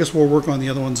I guess we'll work on the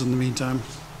other ones in the meantime.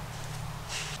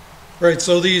 All right,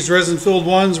 so these resin filled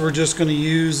ones, we're just going to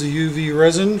use the UV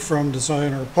resin from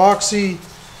Designer Epoxy.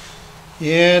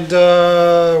 And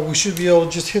we should be able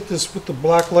to just hit this with the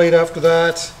black light after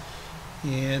that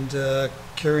and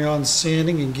carry on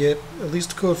sanding and get at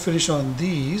least a coat finish on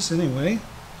these anyway.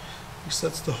 At least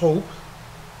that's the hope.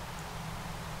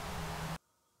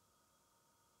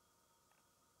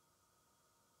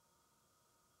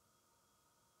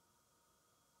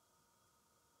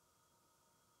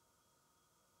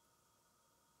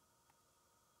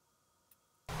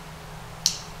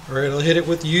 All right, I'll hit it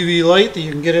with the UV light that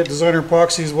you can get at Designer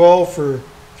Epoxy as well for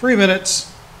 3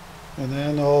 minutes. And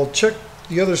then I'll check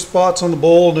the other spots on the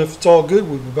bowl, and if it's all good,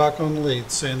 we'll be back on the lathe,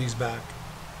 sand these back.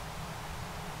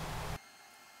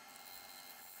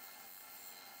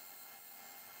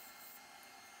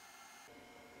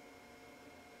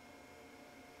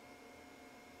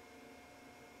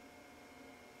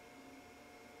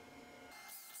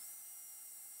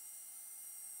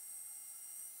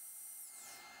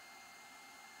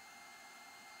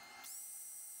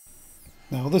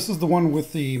 Now this is the one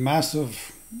with the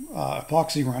massive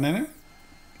epoxy run in it.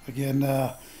 Again,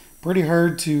 pretty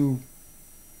hard to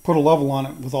put a level on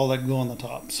it with all that glue on the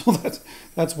top. So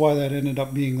that's why that ended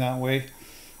up being that way.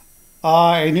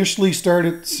 I initially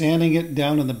started sanding it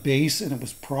down in the base, and it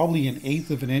was probably 1/8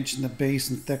 of an inch in the base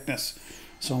in thickness.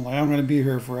 So I'm like, I'm going to be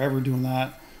here forever doing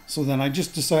that. So then I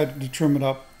just decided to trim it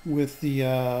up with the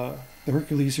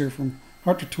Hercules here from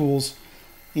Hunter Tools.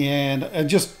 And I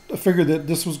figured that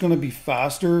this was going to be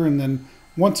faster, and then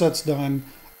once that's done,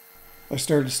 I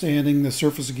started sanding the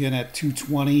surface again at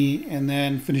 220 and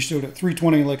then finished out at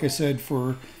 320, like I said,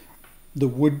 for the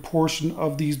wood portion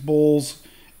of these bowls,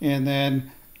 and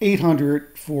then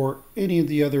 800 for any of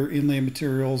the other inlay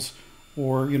materials,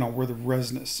 or where the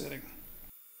resin is sitting.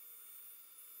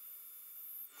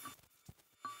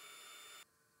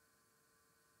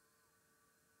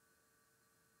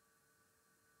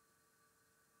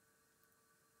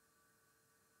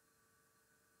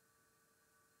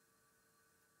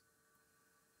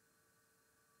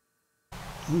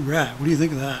 All right, what do you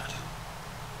think of that?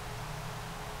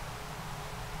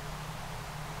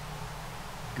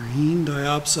 Green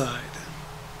diopside.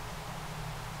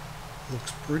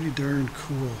 Looks pretty darn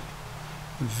cool.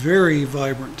 Very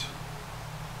vibrant.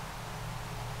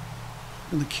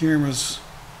 And the camera's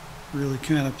really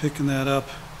kind of picking that up.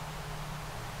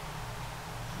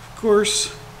 Of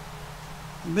course,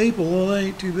 the maple, well,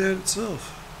 ain't too bad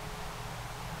itself.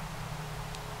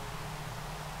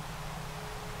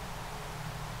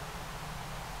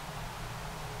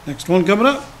 Next one coming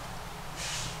up.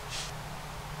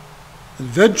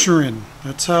 Adventuring.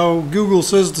 That's how Google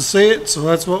says to say it, so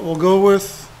that's what we'll go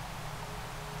with.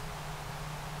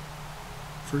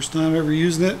 First time ever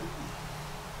using it.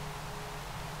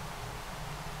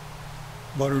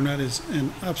 Butternut is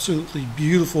an absolutely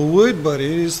beautiful wood, but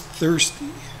it is thirsty.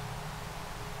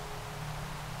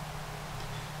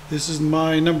 This is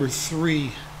my number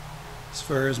 3 as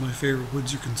far as my favorite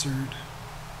woods are concerned.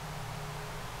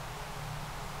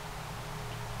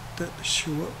 That to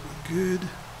show up good.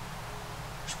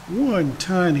 There's one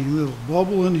tiny little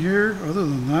bubble in here. Other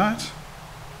than that,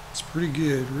 it's pretty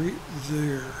good right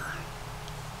there.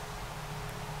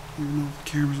 Even though the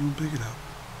camera's gonna pick it up.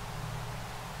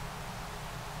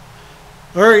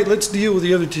 All right, let's deal with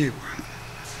the other two.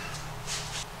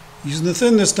 Using the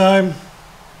thin this time.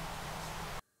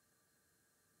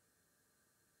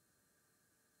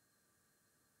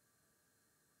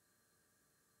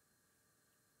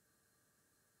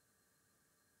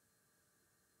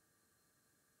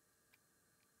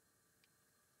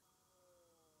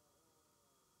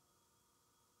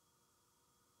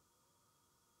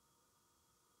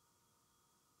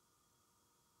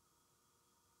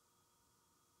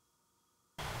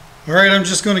 All right, I'm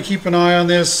just going to keep an eye on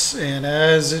this, and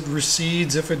as it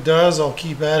recedes, if it does, I'll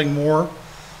keep adding more.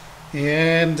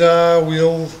 And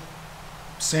we'll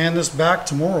sand this back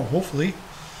tomorrow, hopefully.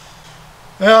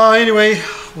 Anyway,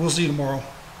 we'll see you tomorrow.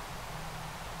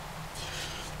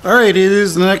 All right, it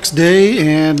is the next day,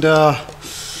 and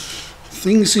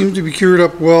things seem to be cured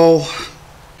up well.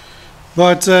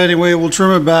 But anyway, we'll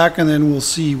trim it back, and then we'll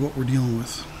see what we're dealing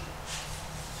with.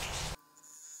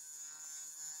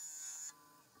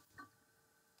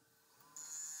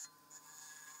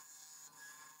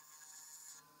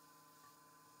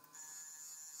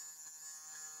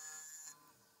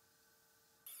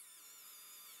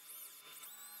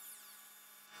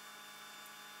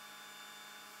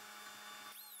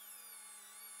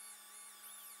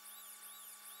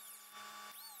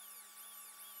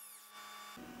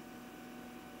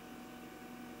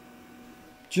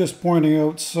 Just pointing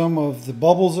out some of the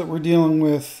bubbles that we're dealing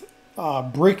with.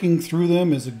 Breaking through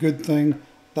them is a good thing.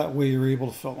 That way you're able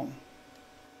to fill them.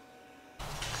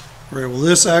 All right, well,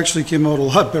 this actually came out a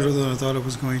lot better than I thought it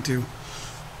was going to.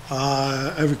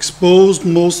 I've exposed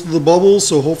most of the bubbles,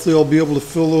 so hopefully I'll be able to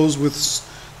fill those with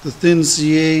the thin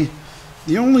CA.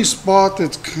 The only spot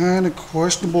that's kind of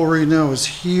questionable right now is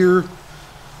here,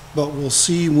 but we'll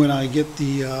see when I get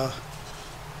the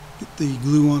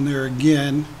glue on there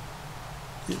again.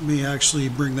 It may actually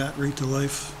bring that right to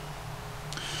life.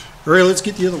 All right, let's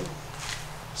get the other one.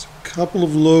 There's a couple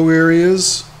of low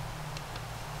areas.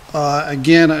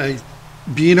 Again,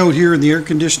 being out here in the air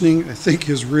conditioning, I think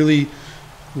is really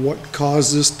what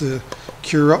caused this to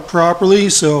cure up properly.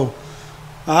 So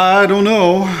I don't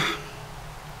know.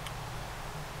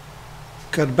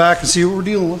 Cut it back and see what we're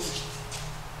dealing with.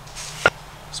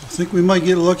 So I think we might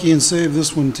get lucky and save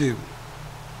this one too.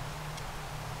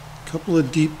 A couple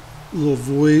of deep little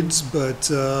voids,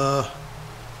 but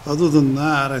other than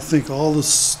that, I think all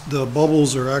the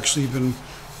bubbles are actually been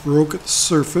broke at the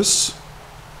surface.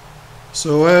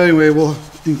 So anyway, we'll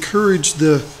encourage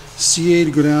the CA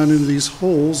to go down into these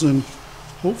holes and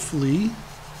hopefully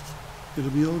it'll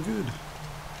be all good.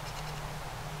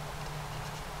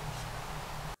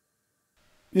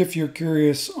 If you're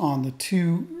curious on the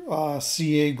two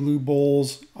CA glue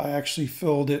bowls, I actually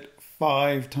filled it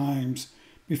 5 times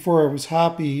before I was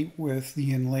happy with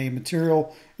the inlay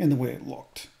material and the way it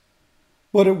looked.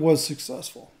 But it was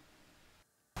successful.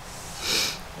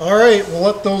 All right, we'll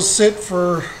let those sit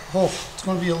for, it's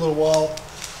going to be a little while.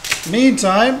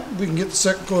 Meantime, we can get the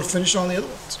second coat finish on the other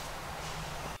ones.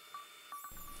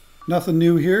 Nothing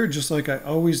new here, just like I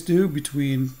always do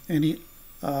between any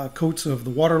coats of the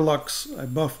Waterlux. I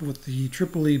buff with the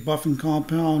Triple-E buffing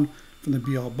compound from the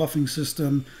BL buffing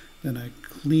system. Then I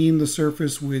clean the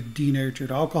surface with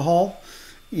denatured alcohol,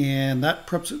 and that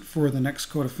preps it for the next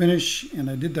coat of finish, and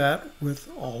I did that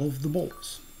with all of the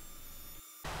bowls.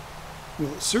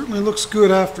 Well, it certainly looks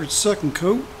good after its second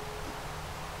coat.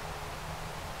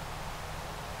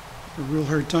 A real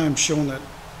hard time showing that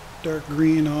dark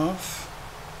green off.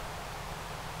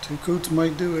 2 coats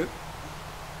might do it.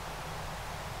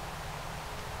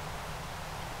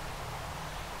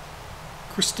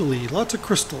 Crystal-y, lots of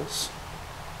crystals.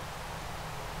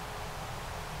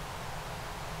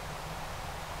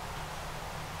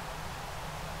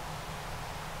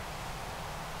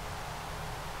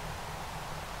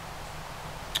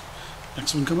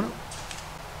 Next one coming up.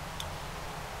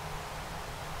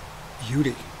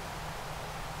 Beauty.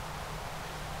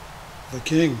 The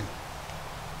king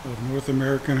of North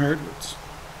American hardwoods.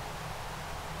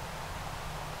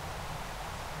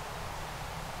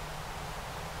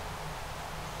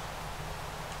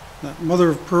 That mother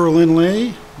of pearl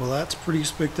inlay, well, that's pretty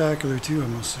spectacular too, I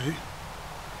must say.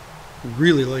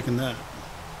 Really liking that.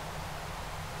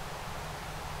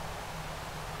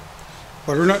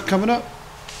 Butternut coming up.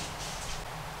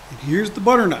 And here's the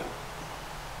butternut.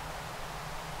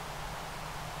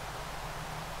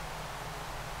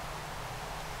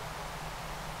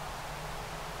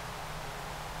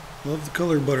 Love the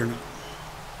color butternut.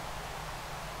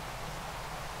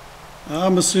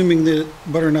 I'm assuming that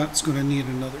butternut's going to need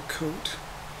another coat.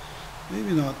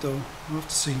 Maybe not though. We'll have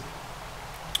to see.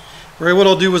 All right, what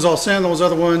I'll do is I'll sand those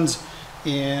other ones,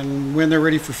 and when they're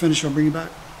ready for finish, I'll bring you back.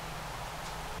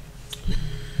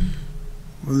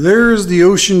 Well, there's the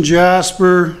ocean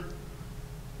jasper.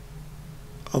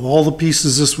 Of all the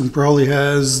pieces, this one probably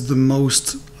has the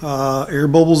most air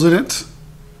bubbles in it.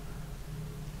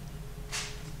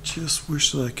 Just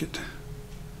wish that I could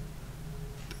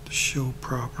show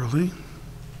properly.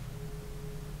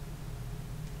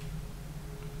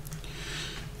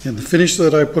 And the finish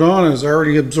that I put on is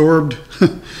already absorbed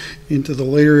into the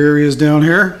layer areas down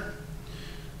here.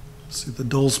 See the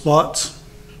dull spots?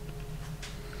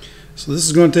 So this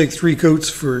is going to take 3 coats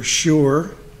for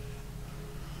sure.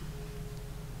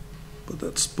 But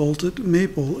that spalted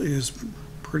maple is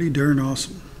pretty darn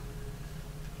awesome.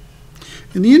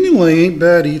 And the inlay ain't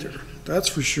bad either, that's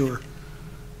for sure.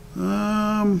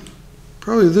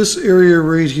 Probably this area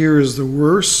right here is the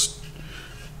worst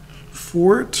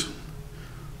for it.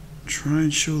 Try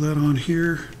and show that on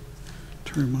here.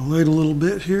 Turn my light a little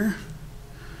bit here.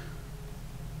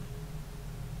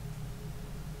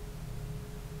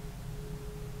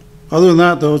 Other than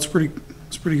that though, it's pretty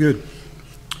good.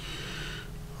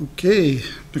 Okay,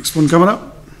 next one coming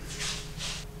up.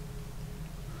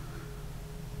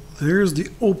 There's the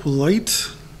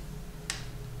opalite.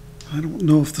 I don't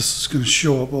know if this is going to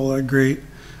show up all that great,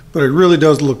 but it really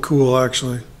does look cool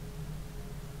actually.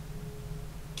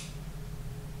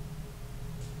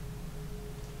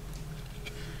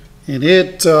 And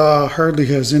it hardly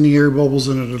has any air bubbles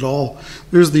in it at all.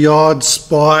 There's the odd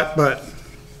spot, but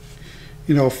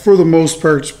you know, for the most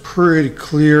part, it's pretty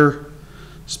clear.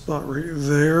 Spot right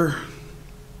there.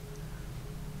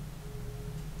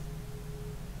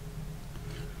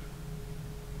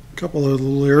 A couple of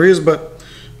little areas, but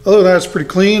other than that, it's pretty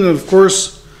clean. And of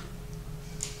course,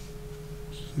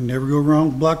 you never go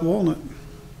wrong with black walnut.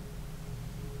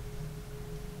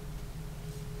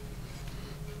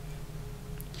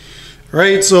 All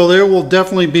right, so there will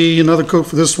definitely be another coat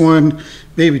for this one,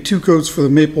 maybe 2 coats for the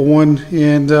maple one.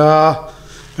 And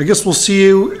I I guess we'll see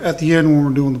you at the end when we're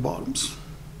doing the bottoms.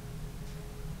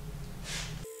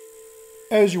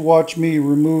 As you watch me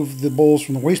remove the bowls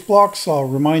from the waste blocks, I'll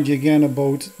remind you again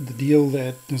about the deal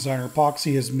that Designer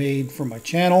Epoxy has made for my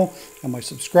channel and my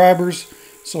subscribers.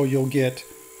 So you'll get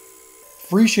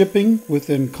free shipping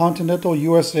within continental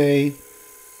USA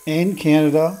and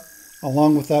Canada.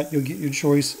 Along with that, you'll get your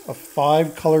choice of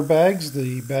 5 color bags,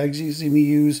 the bags you see me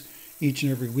use each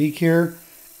and every week here.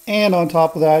 And on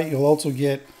top of that, you'll also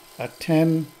get a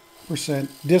 10%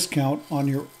 discount on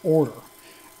your order.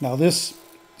 Now this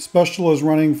special is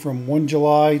running from 1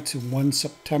 July to 1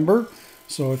 September.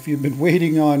 So if you've been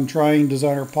waiting on trying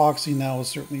Designer Epoxy, now is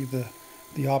certainly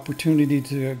the opportunity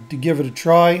to give it a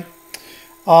try.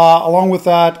 Along with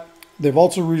that, they've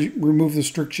also removed the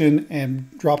restriction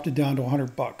and dropped it down to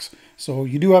 $100. So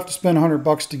you do have to spend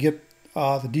 $100 to get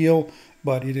the deal,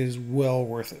 but it is well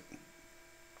worth it.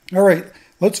 All right,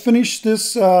 let's finish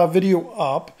this video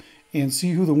up and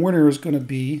see who the winner is going to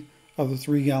be of the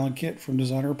 3-gallon kit from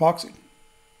Designer Epoxy.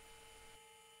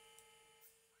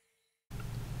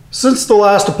 Since the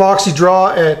last epoxy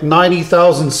draw at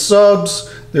 90,000 subs,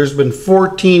 there's been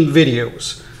 14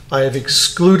 videos. I have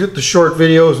excluded the short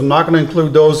videos. I'm not going to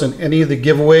include those in any of the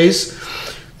giveaways.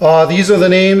 These are the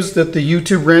names that the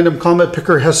YouTube random comment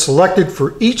picker has selected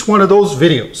for each one of those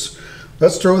videos.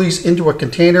 Let's throw these into a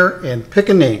container and pick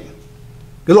a name.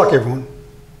 Good luck, everyone.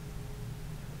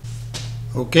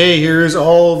 Okay, here's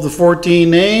all of the 14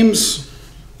 names.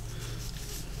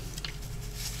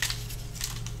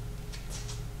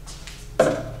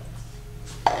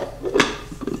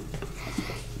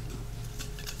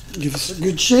 Give us a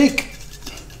good shake.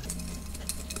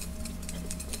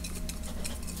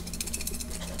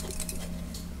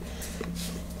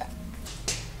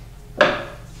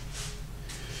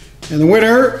 And the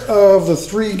winner of the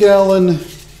 3-gallon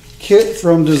kit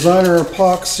from Designer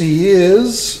Epoxy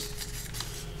is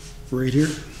right here.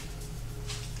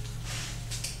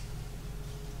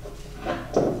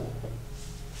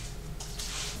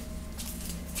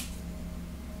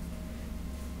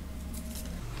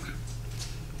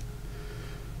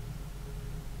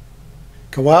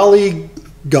 Kawali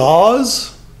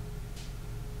Gauze.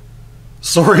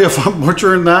 Sorry if I'm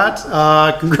butchering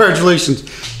that. Congratulations.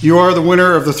 You are the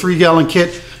winner of the 3-gallon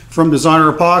kit from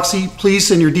Designer Epoxy. Please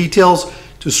send your details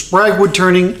to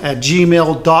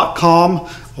spraguewoodturning@gmail.com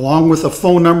along with a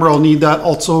phone number. I'll need that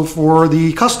also for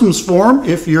the customs form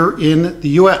if you're in the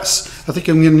US. I think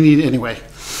I'm going to need it anyway.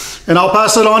 And I'll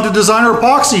pass it on to Designer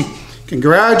Epoxy.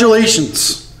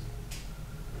 Congratulations.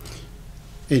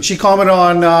 And she commented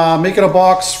on making a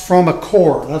box from a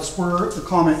core. That's where the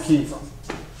comment came from.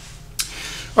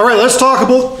 All right, let's talk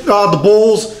about the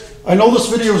bowls. I know this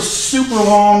video is super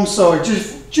long, so I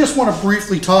just want to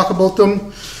briefly talk about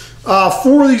them.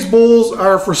 4 of these bowls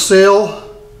are for sale.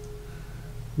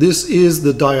 This is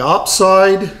the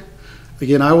diopside.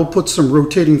 Again, I will put some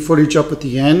rotating footage up at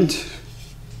the end.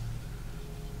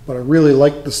 But I really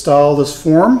like the style of this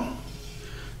form.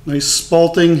 Nice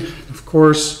spalting, of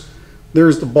course.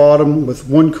 There's the bottom with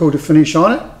 1 coat of finish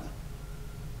on it.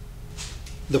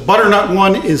 The butternut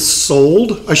one is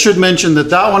sold. I should mention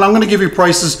that one, I'm going to give you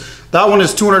prices. That one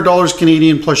is $200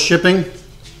 Canadian plus shipping.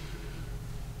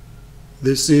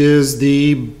 This is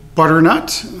the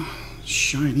butternut.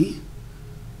 Shiny.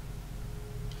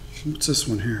 What's this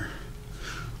one here?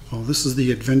 Oh, this is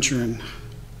the Adventuring.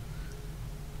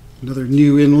 Another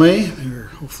new inlay. There,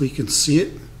 hopefully you can see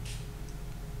it.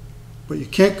 But you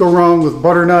can't go wrong with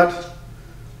butternut.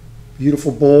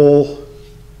 Beautiful bowl.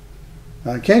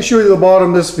 I can't show you the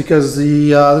bottom of this because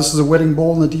this is a wedding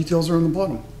bowl and the details are on the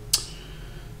bottom.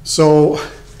 So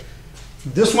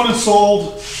this one is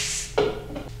sold. It's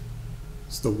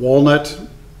the walnut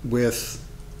with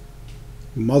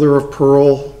mother of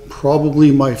pearl.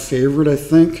 Probably my favorite, I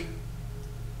think.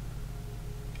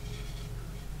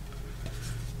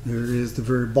 There is the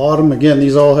very bottom. Again,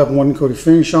 these all have 1 coat of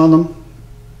finish on them.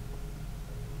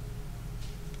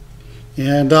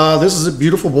 And this is a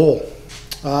beautiful bowl.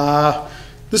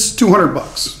 This is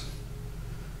 $200.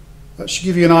 That should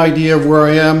give you an idea of where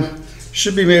I am.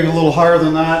 Should be maybe a little higher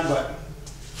than that, but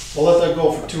we'll let that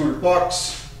go for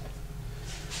 $200.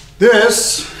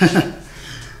 This,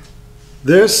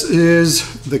 this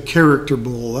is the character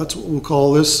bowl. That's what we'll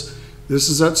call this. This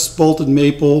is that spalted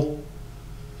maple,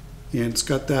 and it's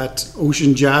got that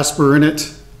ocean jasper in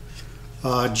it.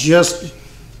 Just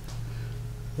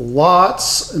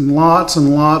lots and lots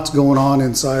and lots going on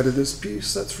inside of this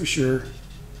piece, that's for sure.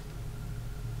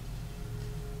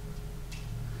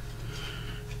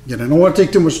 Again, I don't want to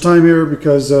take too much time here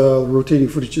because the rotating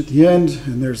footage at the end,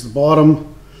 and there's the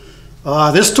bottom.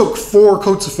 This took 4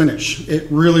 coats of finish. It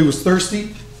really was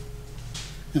thirsty.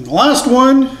 And the last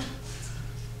one,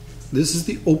 this is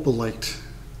the opalite.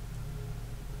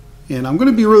 And it's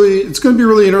going to be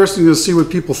really interesting to see what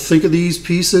people think of these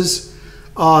pieces.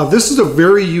 This is a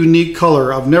very unique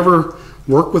color. I've never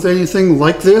worked with anything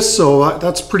like this, so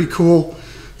that's pretty cool.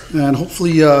 And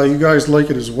hopefully you guys like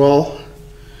it as well.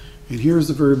 And here's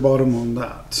the very bottom on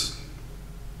that.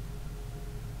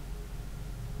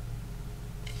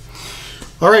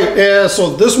 All right,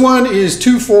 so this one is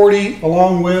 $240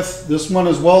 along with this one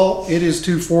as well. It is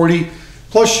 $240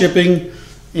 plus shipping.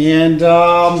 And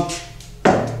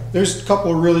there's a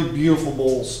couple of really beautiful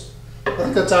bowls. I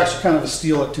think that's actually kind of a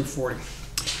steal at $240.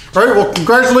 All right, well,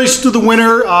 congratulations to the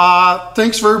winner.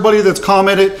 Thanks for everybody that's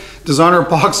commented Designer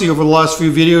Epoxy over the last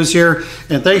few videos here.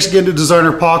 And thanks again to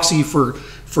Designer Epoxy for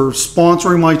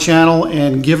sponsoring my channel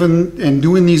and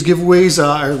doing these giveaways.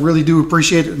 I really do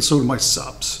appreciate it, and so do my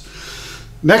subs.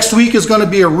 Next week is going to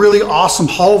be a really awesome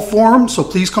haul form, so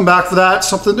please come back for that.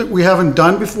 Something that we haven't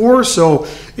done before,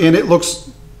 and it looks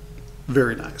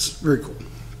very nice, very cool.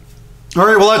 All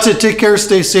right, well, that's it. Take care,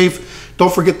 stay safe.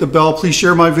 Don't forget the bell. Please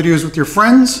share my videos with your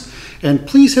friends, and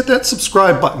please hit that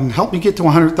subscribe button. Help me get to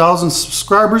 100,000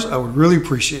 subscribers. I would really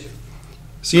appreciate it.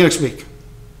 See you next week.